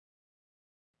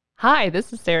Hi,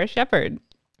 this is Sarah Shepard.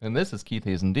 And this is Keith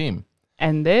Hazen-Deem.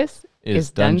 And this is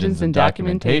Dungeons and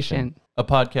Documentation, a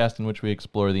podcast in which we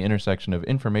explore the intersection of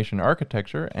information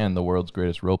architecture and the world's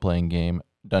greatest role-playing game,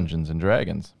 Dungeons and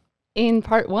Dragons. In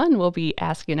part one, we'll be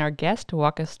asking our guest to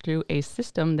walk us through a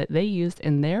system that they used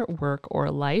in their work or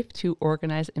life to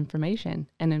organize information.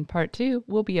 And in part two,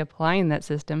 we'll be applying that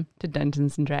system to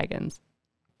Dungeons and Dragons.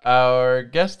 Our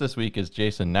guest this week is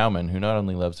Jason Naumann, who not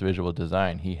only loves visual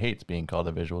design, he hates being called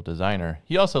a visual designer.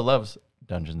 He also loves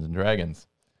Dungeons and Dragons.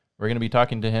 We're going to be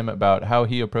talking to him about how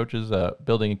he approaches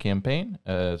building a campaign,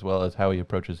 as well as how he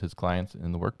approaches his clients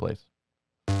in the workplace.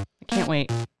 I can't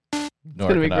wait. It's Nor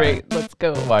going to be can great. Let's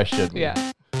go. Why should we?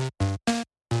 Yeah.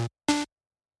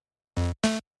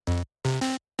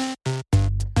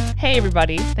 Hey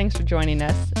everybody, thanks for joining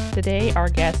us. Today our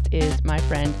guest is my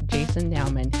friend Jason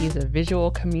Naumann. He's a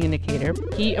visual communicator.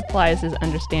 He applies his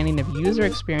understanding of user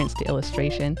experience to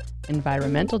illustration,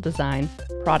 environmental design,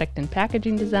 product and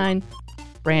packaging design,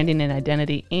 branding and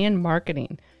identity, and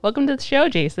marketing. Welcome to the show,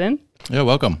 Jason. Yeah,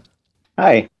 welcome.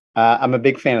 Hi, I'm a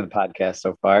big fan of the podcast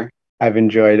so far. I've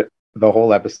enjoyed the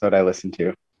whole episode I listened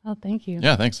to. Oh, thank you.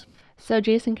 Yeah, thanks. So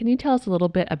Jason, can you tell us a little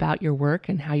bit about your work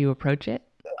and how you approach it?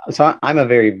 So I'm a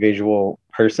very visual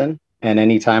person, and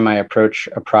anytime I approach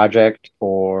a project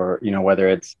or, whether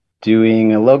it's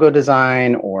doing a logo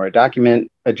design or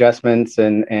document adjustments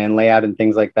and layout and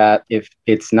things like that, if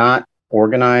it's not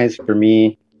organized for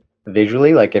me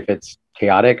visually, like if it's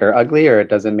chaotic or ugly or it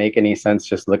doesn't make any sense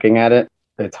just looking at it,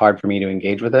 it's hard for me to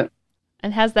engage with it.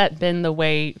 And has that been the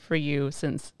way for you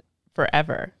since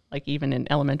forever? Like even in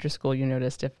elementary school, you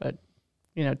noticed if a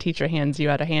teacher hands you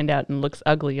out a handout and looks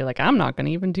ugly, you're like, I'm not going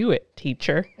to even do it,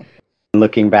 teacher.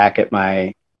 Looking back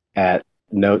at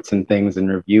notes and things and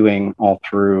reviewing all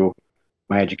through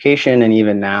my education, and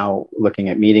even now looking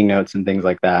at meeting notes and things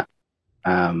like that,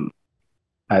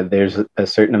 there's a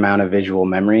certain amount of visual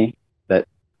memory that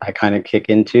I kind of kick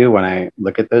into when I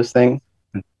look at those things.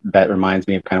 That reminds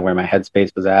me of kind of where my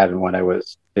headspace was at and what I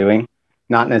was doing.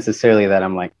 Not necessarily that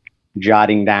I'm like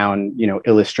jotting down,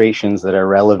 illustrations that are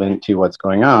relevant to what's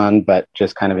going on, but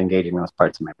just kind of engaging those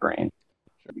parts of my brain.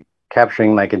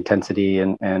 Capturing like intensity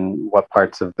and what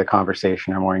parts of the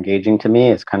conversation are more engaging to me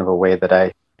is kind of a way that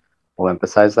I will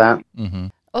emphasize that. Mm-hmm.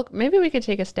 Well, maybe we could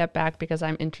take a step back because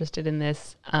I'm interested in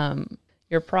this.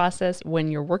 Your process when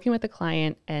you're working with a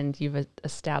client and you've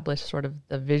established sort of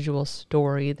the visual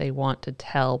story they want to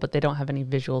tell, but they don't have any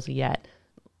visuals yet.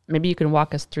 Maybe you can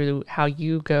walk us through how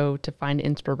you go to find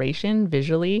inspiration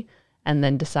visually and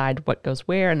then decide what goes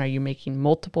where. And are you making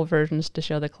multiple versions to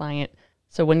show the client?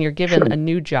 So when you're given a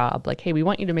new job, like, hey, we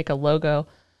want you to make a logo.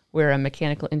 We're a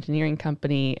mechanical engineering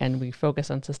company and we focus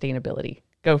on sustainability.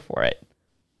 Go for it.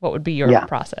 What would be your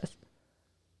process?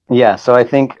 Yeah, so I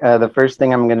think the first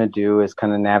thing I'm going to do is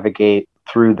kind of navigate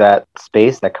through that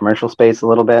space, that commercial space a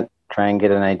little bit, try and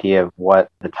get an idea of what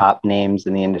the top names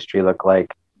in the industry look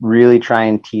like, really try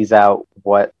and tease out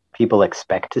what people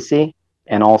expect to see,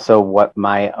 and also what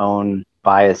my own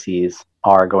biases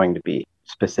are going to be.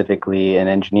 Specifically an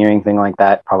engineering thing like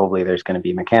that, probably there's going to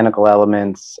be mechanical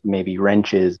elements, maybe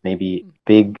wrenches, maybe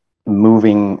big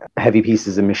moving heavy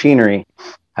pieces of machinery,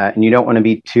 and you don't want to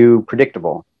be too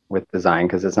predictable with design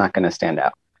because it's not going to stand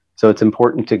out. So it's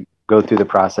important to go through the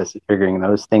process of figuring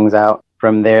those things out.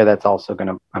 From there, I'm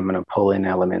going to pull in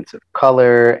elements of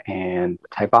color and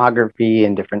typography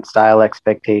and different style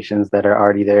expectations that are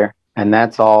already there. And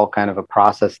that's all kind of a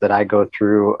process that I go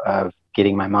through of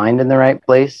getting my mind in the right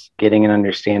place, getting an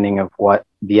understanding of what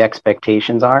the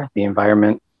expectations are, the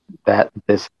environment that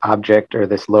this object or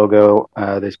this logo,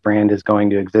 this brand is going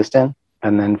to exist in.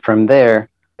 And then from there,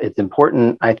 it's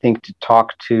important, I think, to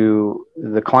talk to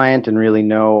the client and really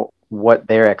know what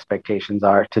their expectations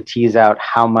are to tease out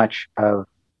how much of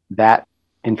that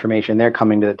information they're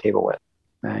coming to the table with.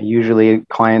 Usually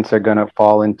clients are going to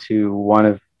fall into one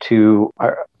of two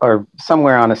or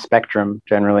somewhere on a spectrum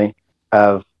generally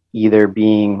of either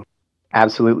being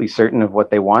absolutely certain of what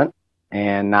they want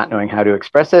and not knowing how to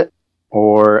express it,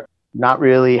 or not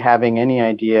really having any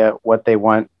idea what they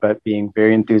want, but being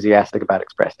very enthusiastic about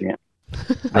expressing it.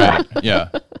 Right. Yeah.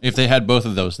 If they had both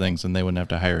of those things, then they wouldn't have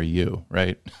to hire you,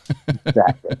 right?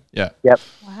 Exactly. Yeah. Yep.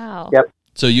 Wow. Yep.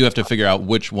 So you have to figure out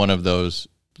which one of those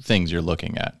things you're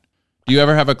looking at. Do you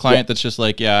ever have a client that's just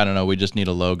like, I don't know, we just need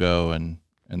a logo and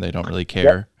they don't really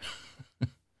care?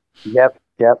 Yep.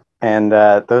 And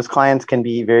those clients can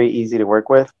be very easy to work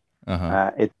with.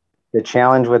 Uh-huh. The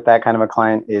challenge with that kind of a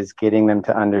client is getting them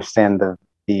to understand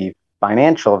the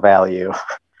financial value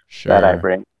that I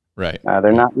bring. Right.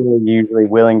 They're not really usually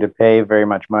willing to pay very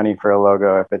much money for a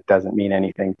logo if it doesn't mean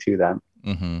anything to them.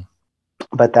 Mm-hmm.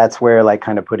 But that's where like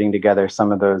kind of putting together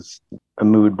some of those, a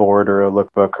mood board or a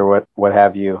lookbook or what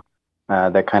have you,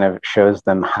 that kind of shows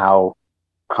them how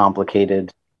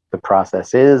complicated the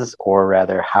process is, or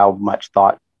rather how much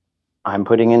thought I'm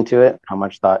putting into it, how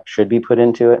much thought should be put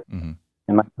into it, Mm-hmm.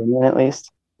 in my opinion at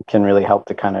least, can really help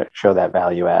to kind of show that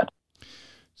value add.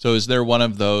 So is there one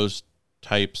of those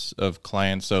types of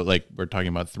clients? So like we're talking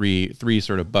about three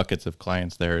sort of buckets of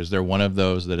clients there. Is there one of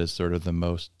those that is sort of the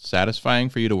most satisfying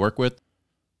for you to work with?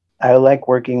 I like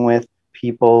working with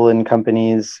people and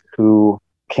companies who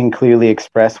can clearly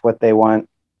express what they want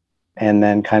and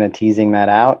then kind of teasing that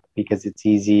out, because it's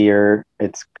easier.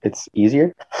 It's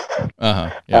easier.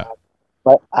 Yeah.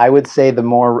 But I would say the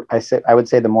more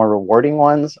rewarding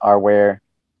ones are where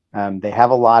they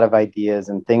have a lot of ideas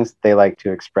and things that they like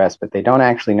to express, but they don't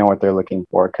actually know what they're looking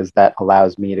for, because that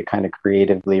allows me to kind of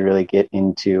creatively really get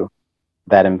into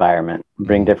that environment,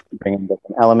 bring in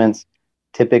different elements.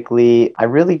 Typically, I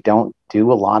really don't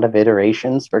do a lot of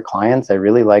iterations for clients. I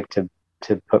really like to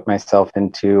put myself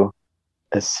into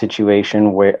a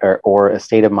situation where or a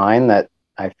state of mind that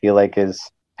I feel like is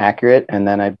accurate, and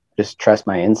then I just trust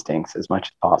my instincts as much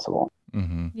as possible.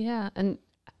 Mm-hmm. Yeah. And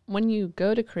when you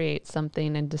go to create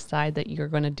something and decide that you're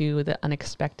going to do the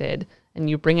unexpected and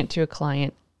you bring it to a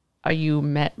client, are you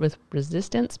met with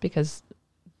resistance because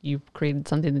you've created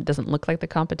something that doesn't look like the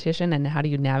competition? And how do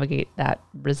you navigate that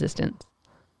resistance?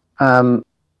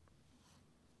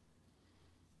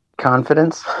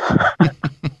 Confidence.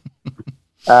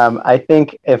 I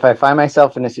think if I find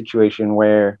myself in a situation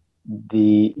where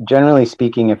generally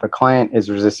speaking, if a client is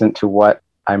resistant to what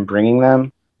I'm bringing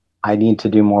them, I need to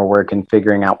do more work in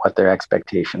figuring out what their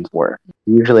expectations were.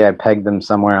 Usually I peg them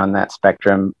somewhere on that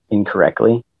spectrum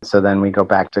incorrectly. So then we go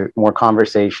back to more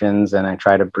conversations, and I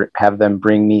try to have them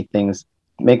bring me things,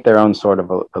 make their own sort of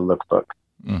a lookbook.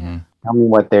 Mm-hmm. Tell me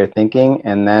what they're thinking,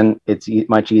 and then it's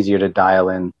much easier to dial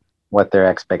in what their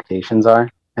expectations are.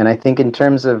 And I think in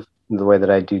terms of the way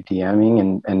that I do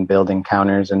DMing and build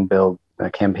encounters and build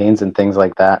campaigns and things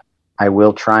like that, I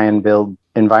will try and build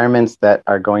environments that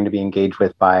are going to be engaged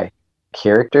with by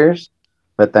characters,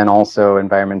 but then also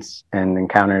environments and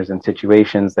encounters and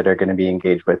situations that are going to be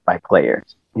engaged with by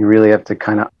players. You really have to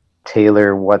kind of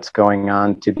tailor what's going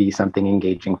on to be something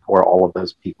engaging for all of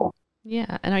those people.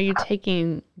 Yeah. And are you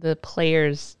taking the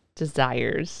player's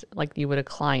desires like you would a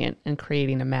client and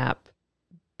creating a map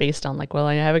based on like, well,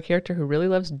 I have a character who really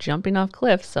loves jumping off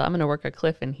cliffs, so I'm going to work a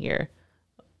cliff in here.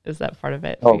 Is that part of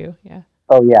it for you? Yeah.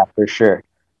 Oh yeah, for sure.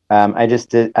 I just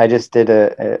did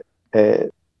a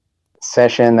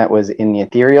session that was in the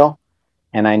ethereal,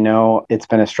 and I know it's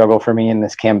been a struggle for me in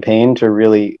this campaign to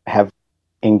really have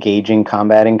engaging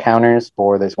combat encounters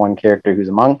for this one character who's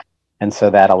a monk. And so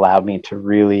that allowed me to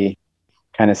really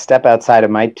kind of step outside of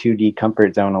my 2D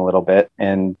comfort zone a little bit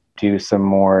and do some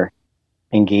more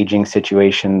engaging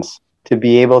situations to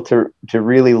be able to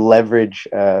really leverage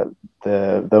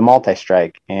the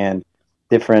multi-strike and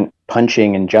different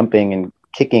punching and jumping and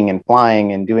kicking and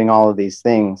flying and doing all of these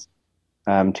things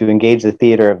to engage the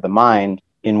theater of the mind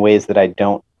in ways that I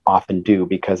don't often do,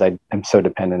 because I'm so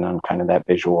dependent on kind of that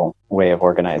visual way of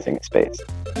organizing a space.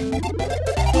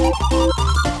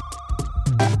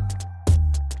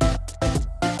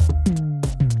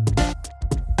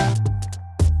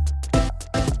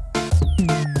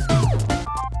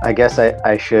 I guess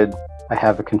I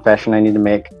have a confession I need to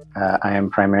make. I am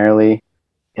primarily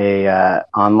a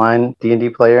online D&D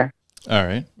player. All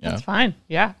right. Yeah. That's fine.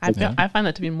 Yeah. I find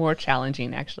that to be more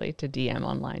challenging actually to DM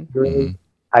online. Mm-hmm.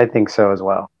 I think so as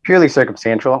well. Purely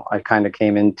circumstantial. I kind of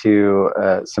came into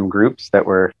some groups that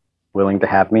were willing to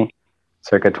have me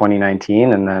circa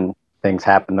 2019, and then things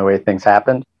happened the way things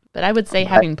happened. But I would say,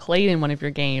 having played in one of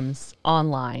your games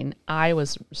online, I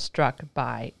was struck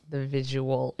by the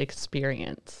visual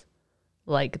experience,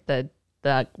 like the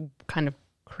kind of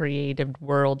creative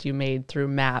world you made through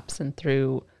maps and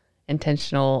through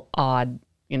intentional odd,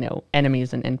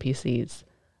 enemies and NPCs.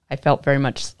 I felt very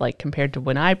much like, compared to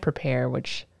when I prepare,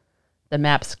 which the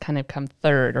maps kind of come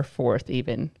third or fourth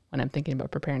even when I'm thinking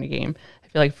about preparing a game. I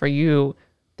feel like for you,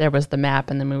 there was the map,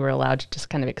 and then we were allowed to just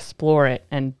kind of explore it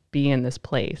and be in this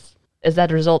place. Is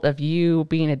that a result of you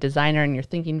being a designer and you're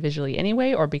thinking visually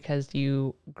anyway, or because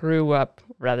you grew up,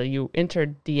 rather you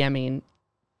entered DMing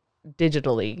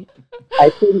digitally? I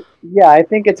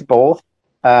think it's both.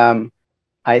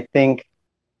 I think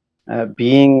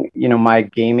being, my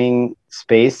gaming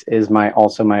space is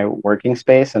also my working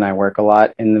space, and I work a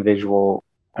lot in the visual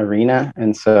arena.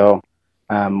 And so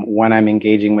when I'm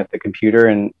engaging with the computer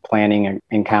and planning an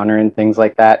encounter and things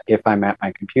like that, if I'm at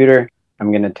my computer,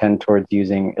 I'm going to tend towards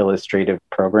using illustrative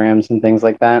programs and things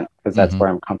like that, because that's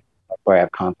where that's where I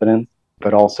have confidence.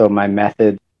 but also my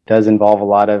method does involve a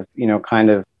lot of, kind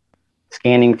of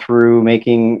scanning through,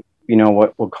 making,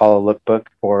 what we'll call a lookbook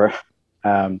or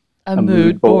a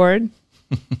mood board.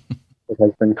 It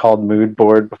has been called mood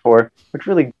board before, which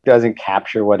really doesn't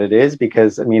capture what it is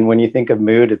because, I mean, when you think of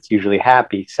mood, it's usually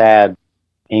happy, sad,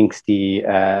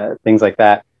 angsty, things like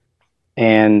that.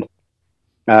 And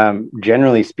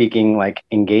generally speaking, like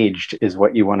engaged is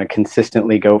what you want to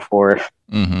consistently go for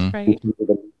Right.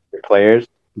 your players.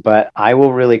 But I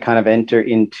will really kind of enter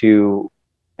into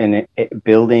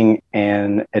building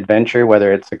an adventure,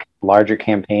 whether it's a larger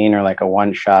campaign or like a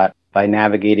one shot, by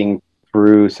navigating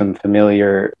through some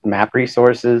familiar map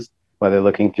resources, whether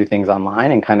looking through things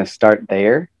online, and kind of start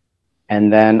there.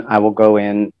 And then I will go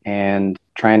in and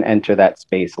try and enter that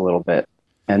space a little bit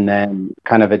and then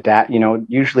kind of adapt.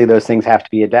 Usually those things have to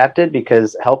be adapted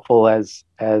because helpful as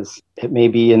it may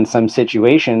be in some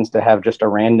situations to have just a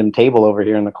random table over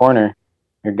here in the corner,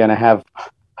 you're going to have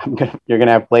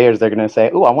players that are going to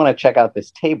say, "Oh, I want to check out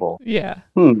this table. Yeah.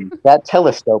 That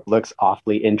telescope looks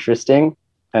awfully interesting."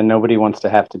 And nobody wants to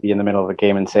have to be in the middle of a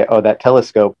game and say, "Oh, that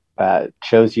telescope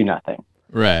shows you nothing."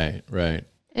 Right.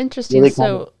 Interesting. Really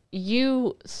so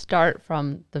you start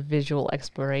from the visual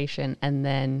exploration and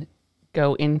then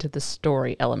go into the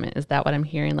story element. Is that what I'm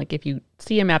hearing? Like if you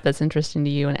see a map that's interesting to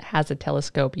you and it has a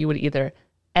telescope, you would either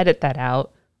edit that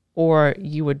out or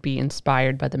you would be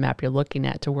inspired by the map you're looking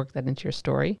at to work that into your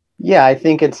story? Yeah, I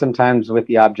think it's sometimes with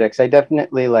the objects. I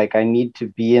definitely I need to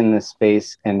be in this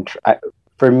space. And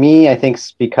for me, I think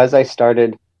because I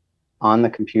started on the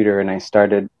computer and I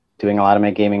started doing a lot of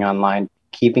my gaming online,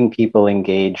 keeping people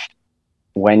engaged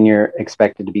when you're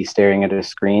expected to be staring at a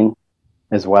screen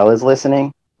as well as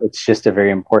listening, it's just a very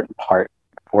important part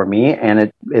for me.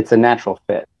 And it's a natural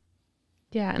fit.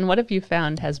 Yeah. And what have you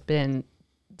found has been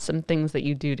some things that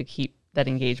you do to keep that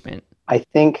engagement? I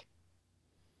think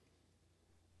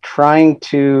trying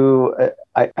to,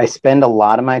 I spend a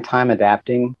lot of my time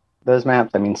adapting those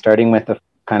maps. I mean, starting with a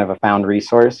kind of a found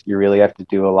resource, you really have to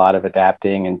do a lot of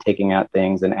adapting and taking out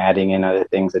things and adding in other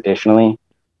things additionally.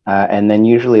 And then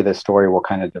usually the story will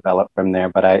kind of develop from there.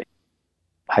 But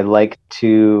I like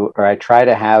to, or I try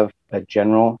to have a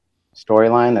general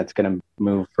storyline that's going to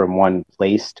move from one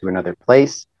place to another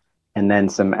place. And then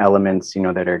some elements,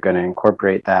 that are going to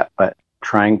incorporate that, but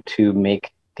trying to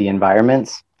make the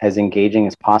environments as engaging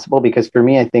as possible. Because for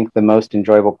me, I think the most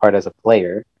enjoyable part as a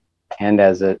player and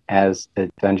as a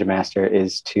dungeon master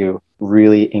is to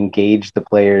really engage the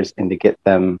players and to get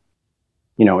them,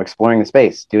 exploring the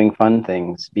space, doing fun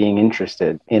things, being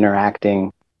interested,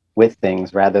 interacting with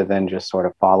things rather than just sort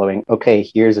of following, okay,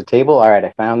 here's a table. All right,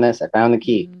 I found this. I found the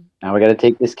key. Now we got to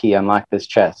take this key, unlock this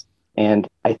chest. And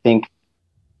I think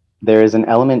there is an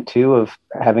element too of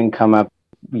having come up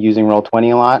using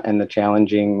Roll20 a lot and the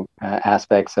challenging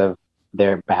aspects of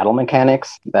their battle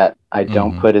mechanics that I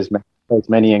don't put as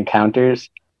many encounters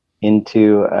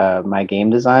into my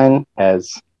game design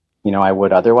as I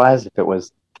would otherwise if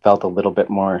it felt a little bit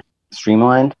more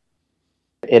streamlined.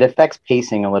 It affects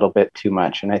pacing a little bit too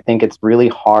much, and I think it's really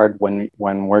hard when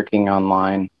working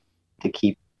online to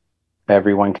keep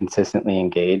everyone consistently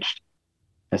engaged,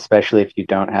 especially if you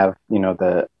don't have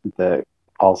the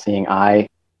all-seeing eye,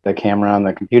 the camera on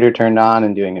the computer turned on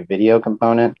and doing a video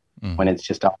component. When it's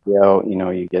just audio,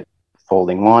 you get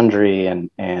folding laundry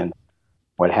and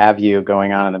what have you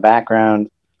going on in the background.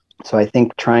 So I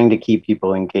think trying to keep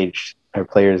people engaged or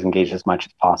players engaged as much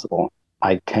as possible,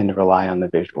 I tend to rely on the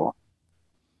visual.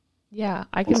 Yeah,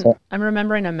 I'm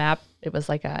remembering a map. It was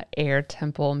like a air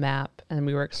temple map and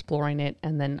we were exploring it.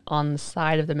 And then on the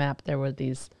side of the map, there were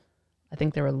I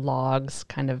think there were logs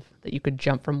kind of that you could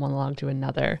jump from one log to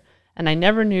another. And I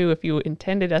never knew if you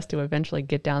intended us to eventually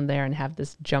get down there and have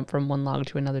this jump from one log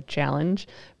to another challenge.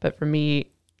 But for me,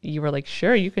 you were like,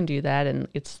 sure, you can do that. And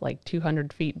it's like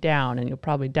 200 feet down and you'll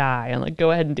probably die. And like,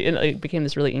 go ahead and do it. It became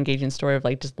this really engaging story of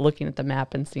like just looking at the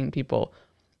map and seeing people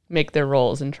make their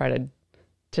rolls and try to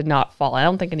not fall. I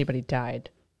don't think anybody died,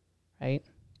 right?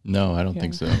 No, I don't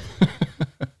think so.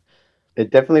 It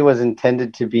definitely was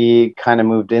intended to be kind of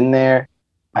moved in there.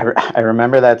 I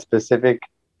remember that specific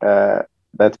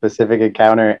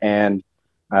encounter, and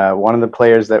one of the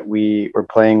players that we were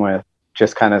playing with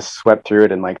just kind of swept through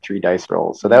it in like 3 dice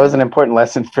rolls. So that was an important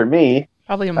lesson for me.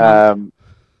 Probably a month.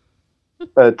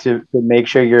 To make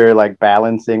sure you're like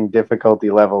balancing difficulty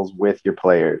levels with your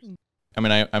players. I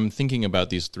mean, I'm thinking about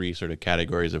these 3 sort of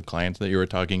categories of clients that you were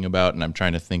talking about, and I'm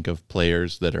trying to think of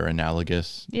players that are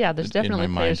analogous. Yeah, there's definitely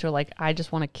players who are like, I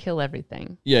just want to kill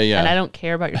everything. Yeah. And I don't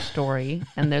care about your story,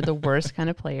 and they're the worst kind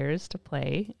of players to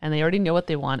play, and they already know what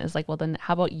they want. It's like, well, then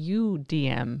how about you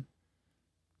DM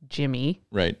Jimmy.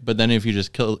 Right. But then if you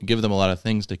just give them a lot of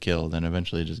things to kill, then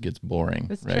eventually it just gets boring.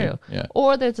 It's right? true. Yeah.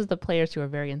 Or there's the players who are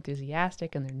very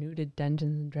enthusiastic and they're new to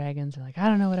Dungeons and Dragons. They're like, I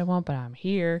don't know what I want, but I'm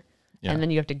here. Yeah. And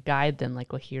then you have to guide them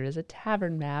like, well, here is a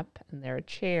tavern map and there are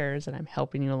chairs and I'm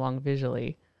helping you along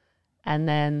visually. And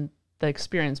then the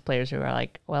experienced players who are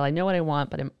like, well, I know what I want,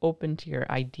 but I'm open to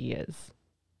your ideas.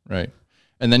 Right.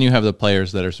 And then you have the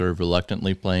players that are sort of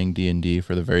reluctantly playing D&D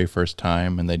for the very first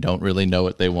time, and they don't really know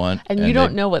what they want. And you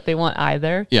don't know what they want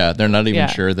either. Yeah, they're not even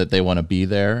sure that they want to be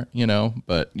there,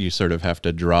 but you sort of have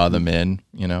to draw them in,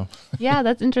 Yeah,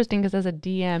 that's interesting because as a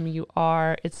DM,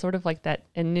 it's sort of like that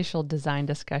initial design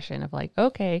discussion of like,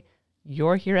 okay,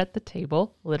 you're here at the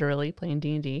table, literally playing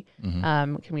D&D.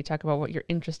 Mm-hmm. Can we talk about what you're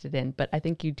interested in? But I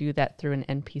think you do that through an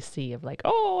NPC of like,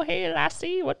 oh, hey,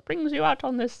 lassie, what brings you out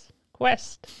on this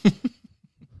quest?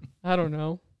 I don't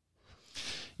know.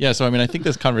 Yeah, so I think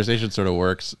this conversation sort of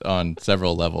works on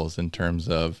several levels in terms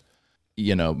of,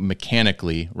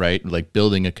 mechanically, right? Like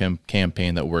building a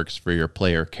campaign that works for your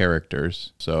player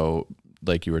characters. So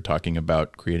like you were talking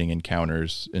about creating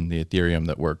encounters in the Ethereum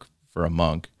that work for a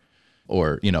monk.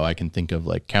 Or, I can think of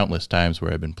like countless times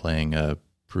where I've been playing a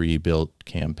pre-built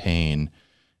campaign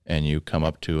and you come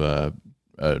up to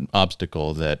an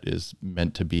obstacle that is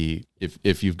meant to be,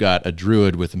 if you've got a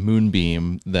druid with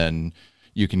Moonbeam, then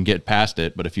you can get past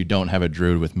it. But if you don't have a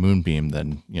druid with Moonbeam,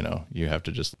 then, you have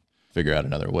to just figure out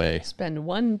another way. Spend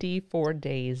 1d4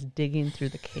 days digging through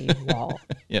the cave wall.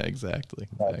 Yeah, exactly.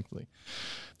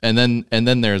 And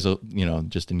then there's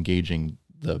just engaging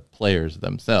the players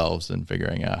themselves and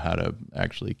figuring out how to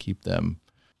actually keep them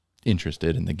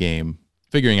interested in the game,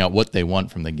 figuring out what they want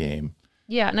from the game.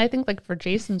 Yeah, and I think like for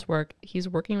Jason's work, he's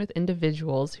working with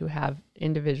individuals who have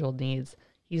individual needs.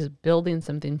 He's building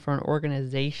something for an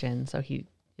organization, so he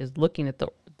is looking at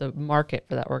the market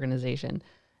for that organization,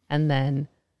 and then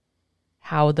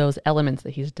how those elements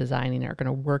that he's designing are going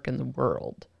to work in the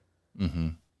world. Mm-hmm.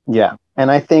 Yeah,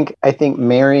 and I think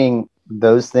marrying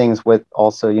those things with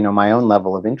also, my own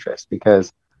level of interest,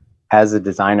 because as a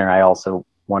designer, I also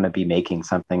want to be making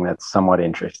something that's somewhat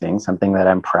interesting, something that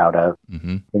I'm proud of,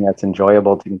 and that's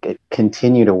enjoyable to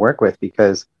continue to work with,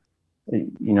 because,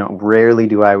 rarely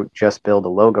do I just build a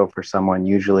logo for someone.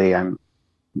 Usually I'm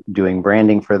doing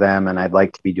branding for them, and I'd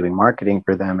like to be doing marketing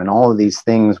for them, and all of these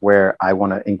things where I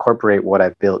want to incorporate what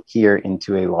I've built here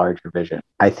into a larger vision.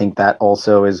 I think that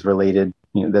also is related.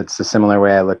 That's a similar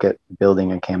way I look at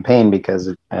building a campaign,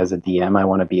 because as a DM, I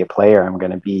want to be a player. I'm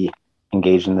going to be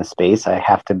engaged in the space. I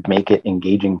have to make it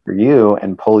engaging for you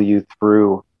and pull you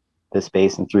through the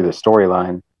space and through the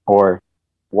storyline, or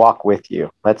walk with you.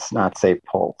 Let's not say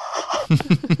pull.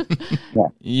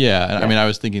 Yeah. I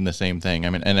was thinking the same thing.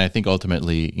 And I think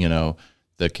ultimately,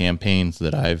 the campaigns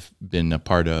that I've been a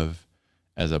part of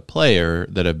as a player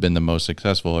that have been the most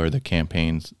successful are the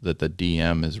campaigns that the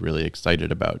DM is really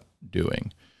excited about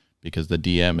doing, because the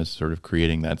DM is sort of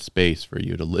creating that space for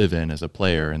you to live in as a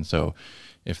player. And so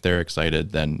if they're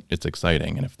excited, then it's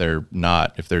exciting. And if they're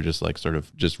not, if they're just like sort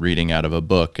of just reading out of a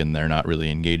book and they're not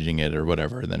really engaging it or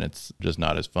whatever, then it's just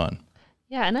not as fun.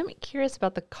 Yeah, and I'm curious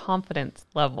about the confidence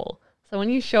level. So when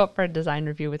you show up for a design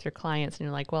review with your clients and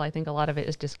you're like, well, I think a lot of it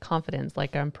is just confidence.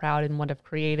 Like, I'm proud in what I've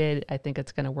created. I think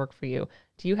it's going to work for you.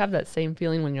 Do you have that same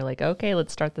feeling when you're like, okay,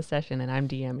 let's start the session and I'm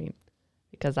DMing?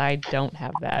 Because I don't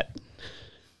have that.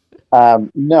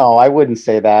 No, I wouldn't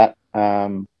say that.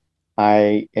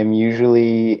 I am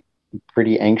usually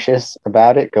pretty anxious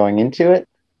about it going into it.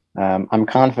 I'm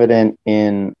confident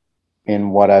in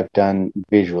what I've done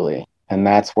visually, and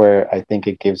that's where I think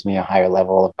it gives me a higher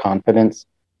level of confidence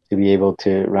to be able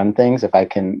to run things. If I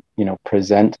can,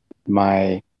 present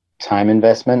my time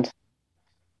investment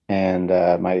and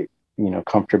my,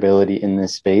 comfortability in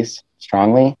this space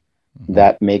strongly,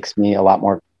 that makes me a lot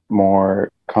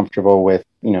more comfortable with,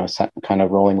 kind of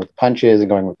rolling with the punches and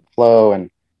going with the flow, and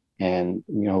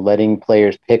letting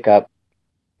players pick up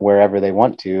wherever they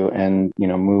want to, and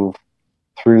move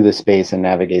through the space and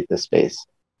navigate the space.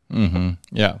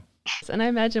 Yeah. And I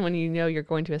imagine when you're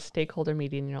going to a stakeholder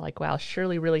meeting and you're like, wow,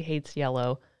 Shirley really hates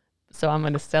yellow, so I'm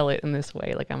going to sell it in this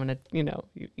way. Like, I'm going to,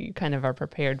 you kind of are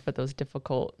prepared for those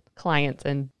difficult clients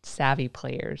and savvy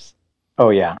players. Oh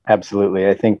yeah, absolutely.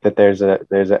 I think that there's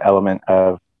an element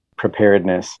of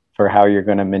preparedness for how you're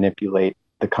going to manipulate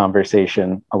the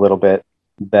conversation a little bit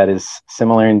that is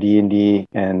similar in D&D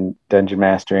and dungeon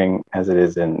mastering as it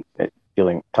is in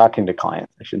talking to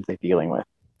clients. I shouldn't say dealing with.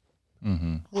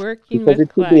 Working with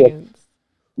clients.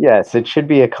 Yes, it should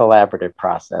be a collaborative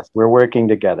process. We're working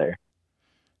together.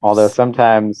 Although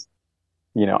sometimes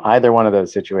either one of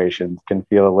those situations can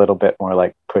feel a little bit more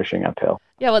like pushing uphill.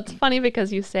 Yeah, well, it's funny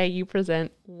because you say you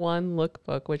present one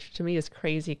lookbook, which to me is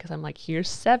crazy because I'm like, here's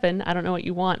 7. I don't know what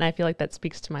you want. And I feel like that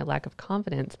speaks to my lack of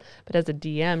confidence. But as a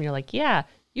DM, you're like, yeah,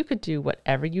 you could do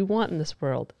whatever you want in this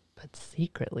world. But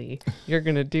secretly, you're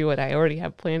going to do what I already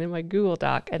have planned in my Google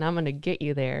Doc. And I'm going to get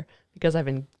you there because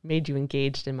I've made you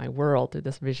engaged in my world through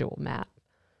this visual map.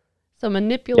 So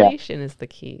manipulation is the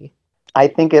key. I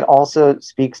think it also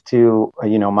speaks to,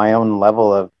 my own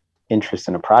level of interest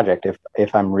in a project.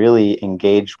 If I'm really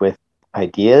engaged with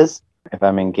ideas, if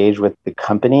I'm engaged with the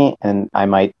company, and I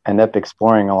might end up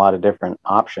exploring a lot of different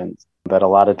options. But a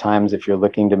lot of times, if you're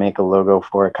looking to make a logo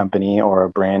for a company or a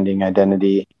branding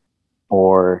identity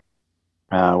or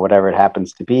whatever it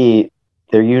happens to be,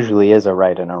 there usually is a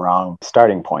right and a wrong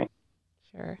starting point.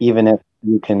 Sure. Even if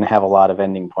you can have a lot of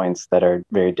ending points that are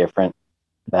very different,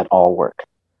 that all work.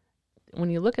 When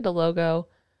you look at a logo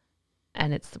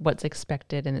and it's what's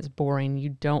expected and it's boring, you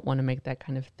don't want to make that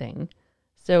kind of thing.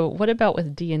 So what about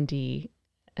with D&D?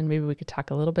 And maybe we could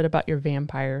talk a little bit about your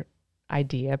vampire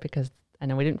idea, because I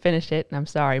know we didn't finish it and I'm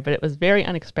sorry, but it was very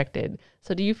unexpected.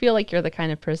 So do you feel like you're the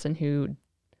kind of person who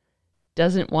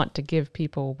doesn't want to give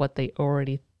people what they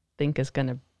already think is going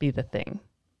to be the thing?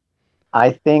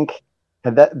 I think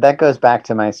that goes back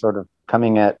to my sort of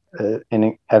coming at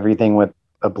in everything with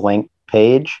a blank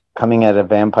page, coming at a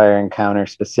vampire encounter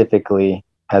specifically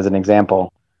as an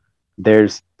example.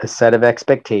 There's a set of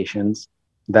expectations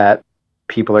that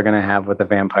people are going to have with a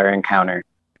vampire encounter.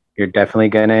 You're definitely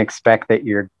going to expect that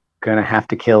you're going to have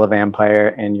to kill a vampire,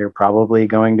 and you're probably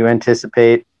going to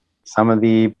anticipate some of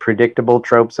the predictable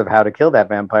tropes of how to kill that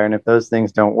vampire. And if those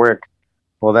things don't work,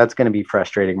 well, that's going to be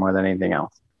frustrating more than anything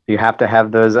else. You have to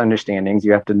have those understandings.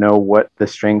 You have to know what the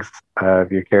strengths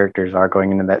of your characters are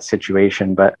going into that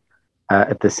situation. But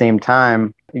at the same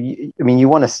time, you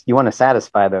want to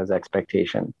satisfy those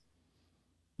expectations.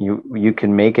 You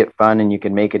can make it fun and you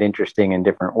can make it interesting in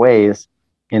different ways.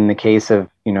 In the case of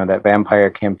that vampire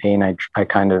campaign,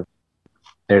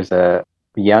 there's a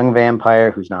young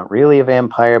vampire who's not really a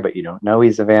vampire, but you don't know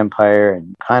he's a vampire,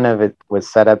 and kind of it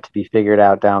was set up to be figured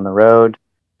out down the road.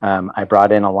 I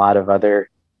brought in a lot of other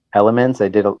elements. I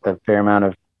did a fair amount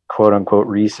of quote unquote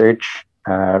research,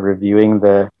 reviewing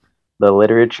the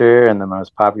literature and the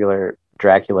most popular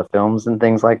Dracula films and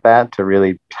things like that to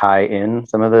really tie in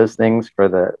some of those things for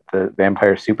the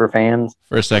vampire super fans.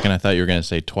 For a second, I thought you were going to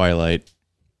say Twilight.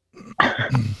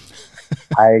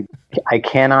 I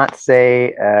cannot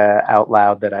say out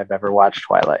loud that I've ever watched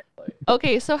Twilight.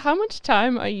 Okay, so how much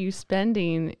time are you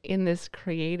spending in this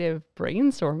creative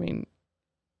brainstorming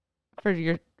for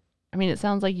your... I mean, it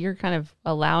sounds like you're kind of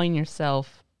allowing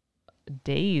yourself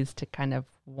days to kind of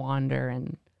wander,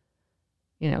 and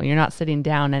you're not sitting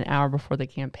down an hour before the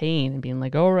campaign and being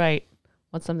like, all right,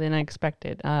 what's something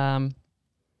unexpected?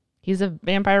 He's a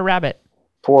vampire rabbit.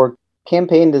 For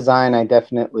campaign design, I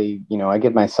definitely, I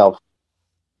give myself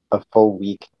a full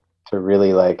week to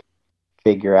really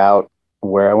figure out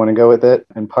where I want to go with it.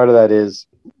 And part of that is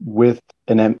with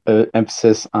an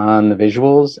emphasis on the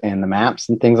visuals and the maps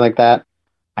and things like that.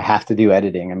 I have to do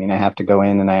editing. I mean, I have to go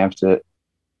in and I have to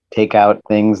take out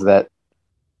things that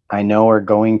I know are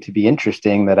going to be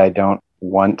interesting that I don't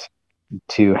want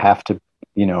to have to,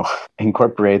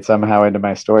 incorporate somehow into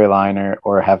my storyline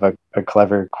or have a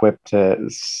clever quip to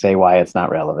say why it's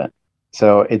not relevant.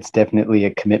 So it's definitely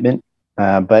a commitment,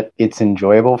 but it's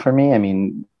enjoyable for me. I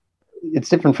mean, it's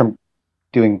different from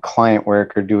doing client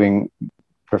work or doing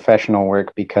professional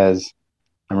work because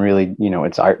I'm really,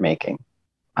 it's art making.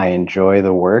 I enjoy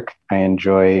the work. I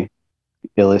enjoy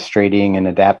illustrating and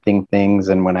adapting things.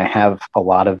 And when I have a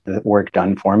lot of the work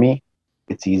done for me,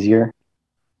 it's easier.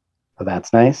 So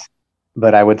that's nice.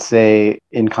 But I would say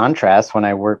in contrast, when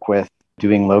I work with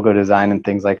doing logo design and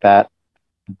things like that,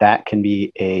 that can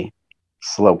be a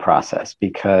slow process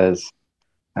because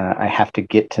I have to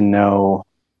get to know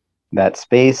that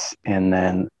space and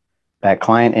then that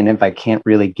client. And if I can't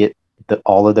really get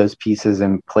all of those pieces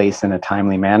in place in a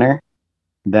timely manner,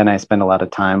 then I spend a lot of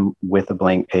time with a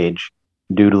blank page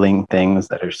doodling things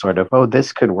that are sort of, oh,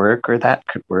 this could work or that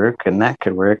could work and that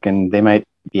could work. And they might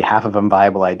be half of them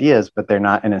viable ideas, but they're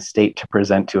not in a state to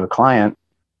present to a client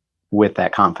with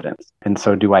that confidence. And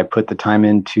so do I put the time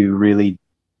in to really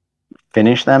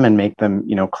finish them and make them,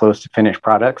 close to finished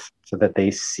products so that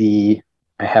they see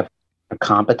I have a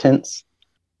competence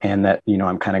and that,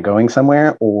 I'm kind of going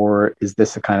somewhere? Or is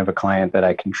this a kind of a client that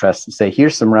I can trust to say,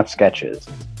 here's some rough sketches.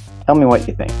 Tell me what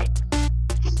you think.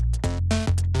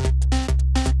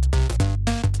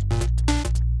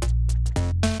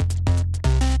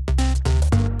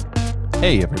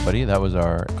 Hey everybody, that was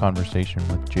our conversation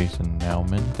with Jason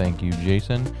Naumann. Thank you,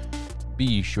 Jason.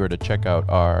 Be sure to check out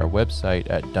our website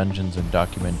at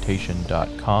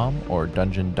dungeonsanddocumentation.com or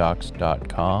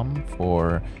dungeondocs.com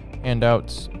for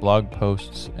handouts, blog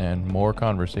posts, and more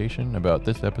conversation about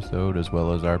this episode as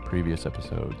well as our previous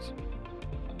episodes.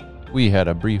 We had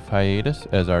a brief hiatus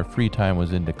as our free time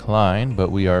was in decline, but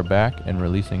we are back and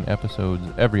releasing episodes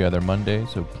every other Monday,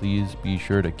 so please be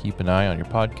sure to keep an eye on your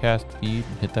podcast feed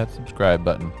and hit that subscribe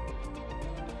button.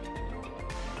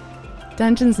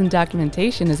 Dungeons and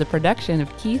Documentation is a production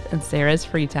of Keith and Sarah's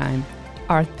Free Time.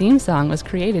 Our theme song was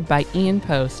created by Ian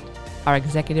Post. Our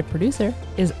executive producer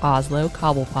is Oslo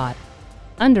Cobblepot.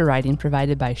 Underwriting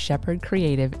provided by Shepherd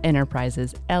Creative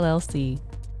Enterprises, LLC.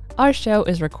 Our show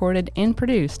is recorded and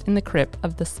produced in the crypt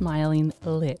of the Smiling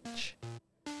Lich.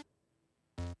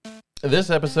 This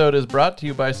episode is brought to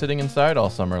you by sitting inside all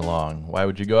summer long. Why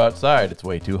would you go outside? It's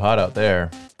way too hot out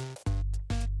there.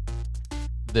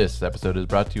 This episode is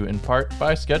brought to you in part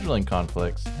by scheduling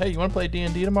conflicts. Hey, you want to play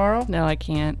D&D tomorrow? No, I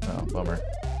can't. Oh, bummer.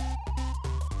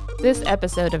 This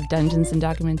episode of Dungeons and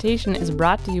Documentation is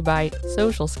brought to you by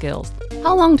Social Skills.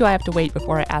 How long do I have to wait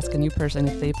before I ask a new person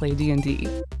if they play D&D?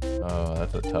 Oh,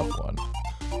 that's a tough one.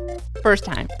 First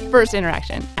time, first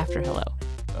interaction, after hello.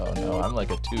 Oh no, I'm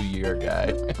like a 2-year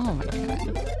guy. Oh my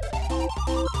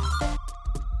god.